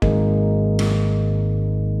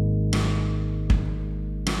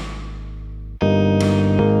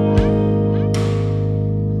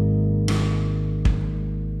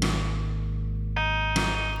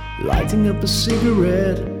lighting up a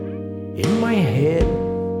cigarette in my head,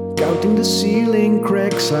 counting the ceiling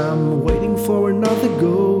cracks. I'm waiting for another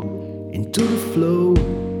go into the flow.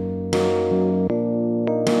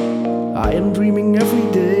 I am dreaming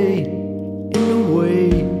every day in a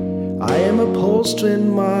way. I am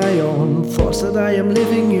upholstering my own thoughts that I am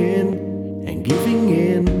living in and giving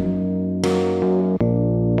in.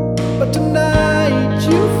 But tonight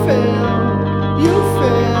you fell, you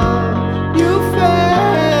fell, you fell.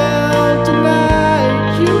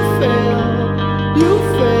 Tonight you fell, you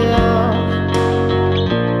fell.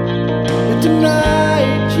 But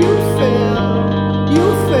tonight you fell, you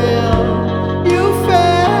fell, you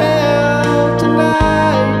fell.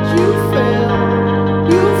 Tonight you fell,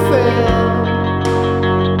 you fell.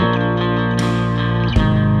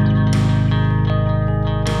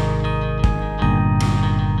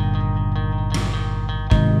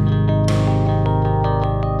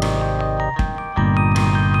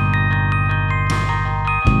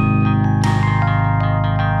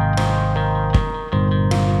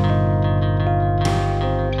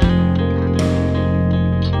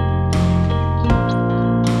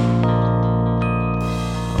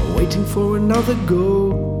 Waiting for another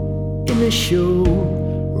go in a show,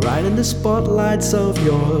 right in the spotlights of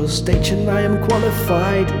your stage, and I am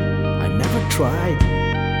qualified. I never tried.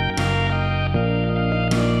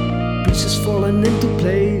 Pieces falling into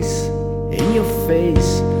place in your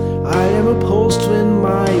face. I am upholstering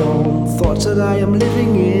my own thoughts that I am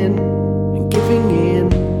living in and giving in.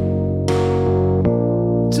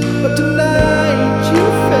 But tonight you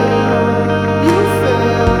fell, you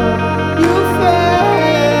fell, you fell.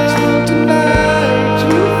 Tonight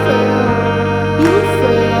you fell, you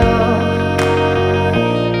fell.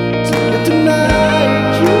 But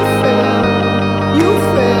tonight you fell, you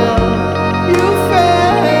fell, you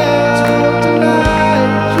fell.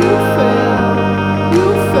 Tonight you fell, you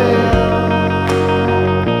fell.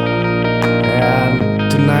 And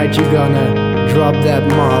tonight you're gonna drop that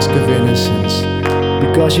mask of innocence,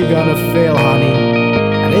 because you're gonna fail, honey.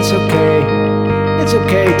 And it's okay. It's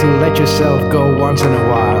okay to let yourself go once in a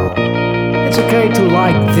while. It's okay to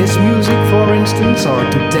like this music, for instance, or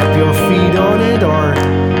to tap your feet on it, or